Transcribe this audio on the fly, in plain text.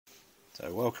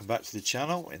So welcome back to the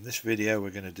channel. In this video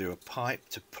we're going to do a pipe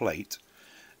to plate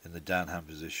in the downhand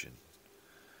position.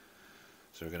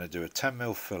 So we're going to do a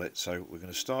 10mm fillet. So we're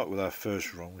going to start with our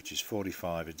first run, which is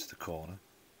 45 into the corner.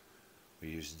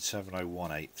 We're using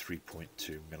 7018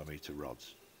 3.2mm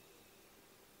rods.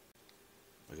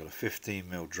 We've got a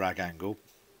 15mm drag angle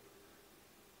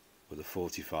with a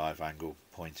 45 angle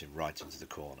pointing right into the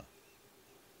corner.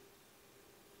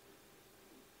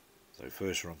 So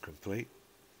first run complete.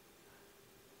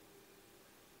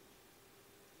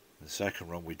 The second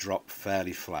run we drop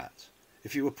fairly flat.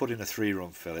 If you were putting a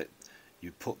 3-run fillet,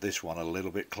 you put this one a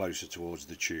little bit closer towards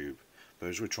the tube, but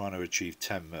as we're trying to achieve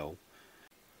 10mm,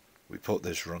 we put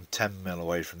this run 10mm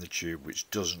away from the tube, which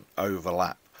doesn't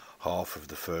overlap half of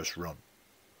the first run.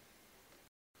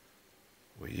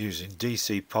 We're using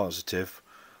DC positive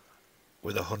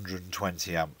with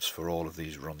 120 amps for all of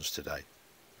these runs today.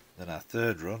 Then our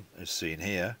third run, as seen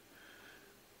here,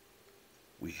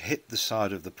 we hit the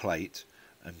side of the plate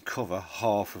and cover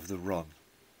half of the run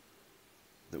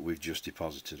that we've just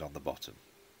deposited on the bottom.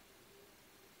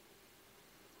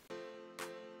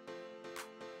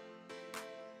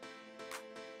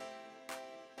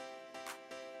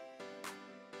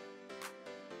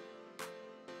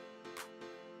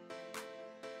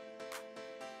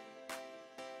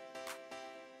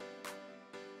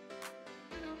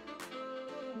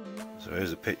 So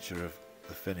here's a picture of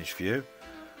the finished view,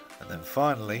 and then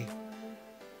finally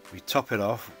we top it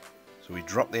off, so we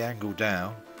drop the angle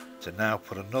down to now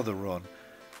put another run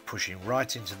pushing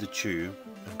right into the tube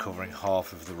and covering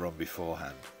half of the run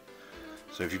beforehand.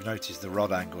 So if you've noticed, the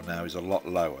rod angle now is a lot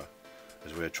lower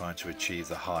as we're trying to achieve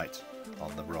the height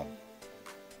on the run.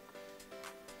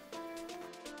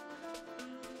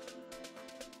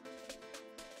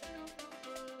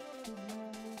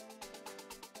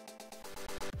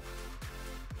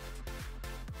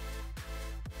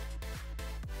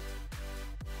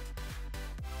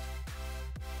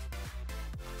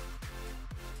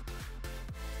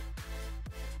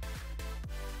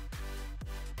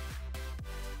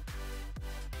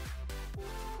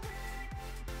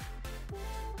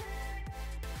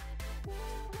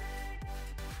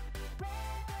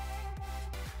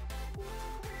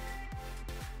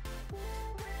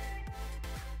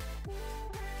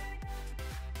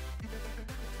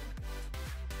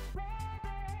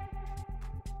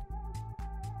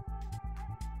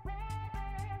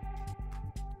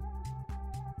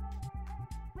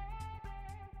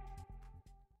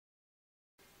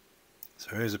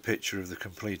 So here's a picture of the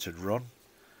completed run.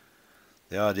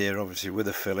 The idea obviously with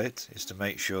a fillet is to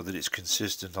make sure that it's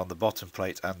consistent on the bottom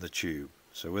plate and the tube.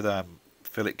 So with our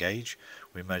fillet gauge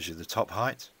we measure the top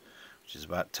height, which is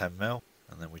about 10mm,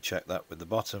 and then we check that with the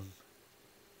bottom,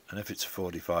 and if it's a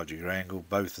 45-degree angle,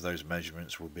 both of those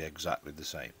measurements will be exactly the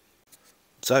same.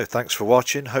 So thanks for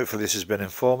watching. Hopefully this has been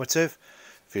informative.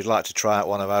 If you'd like to try out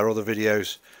one of our other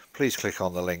videos, please click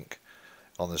on the link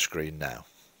on the screen now.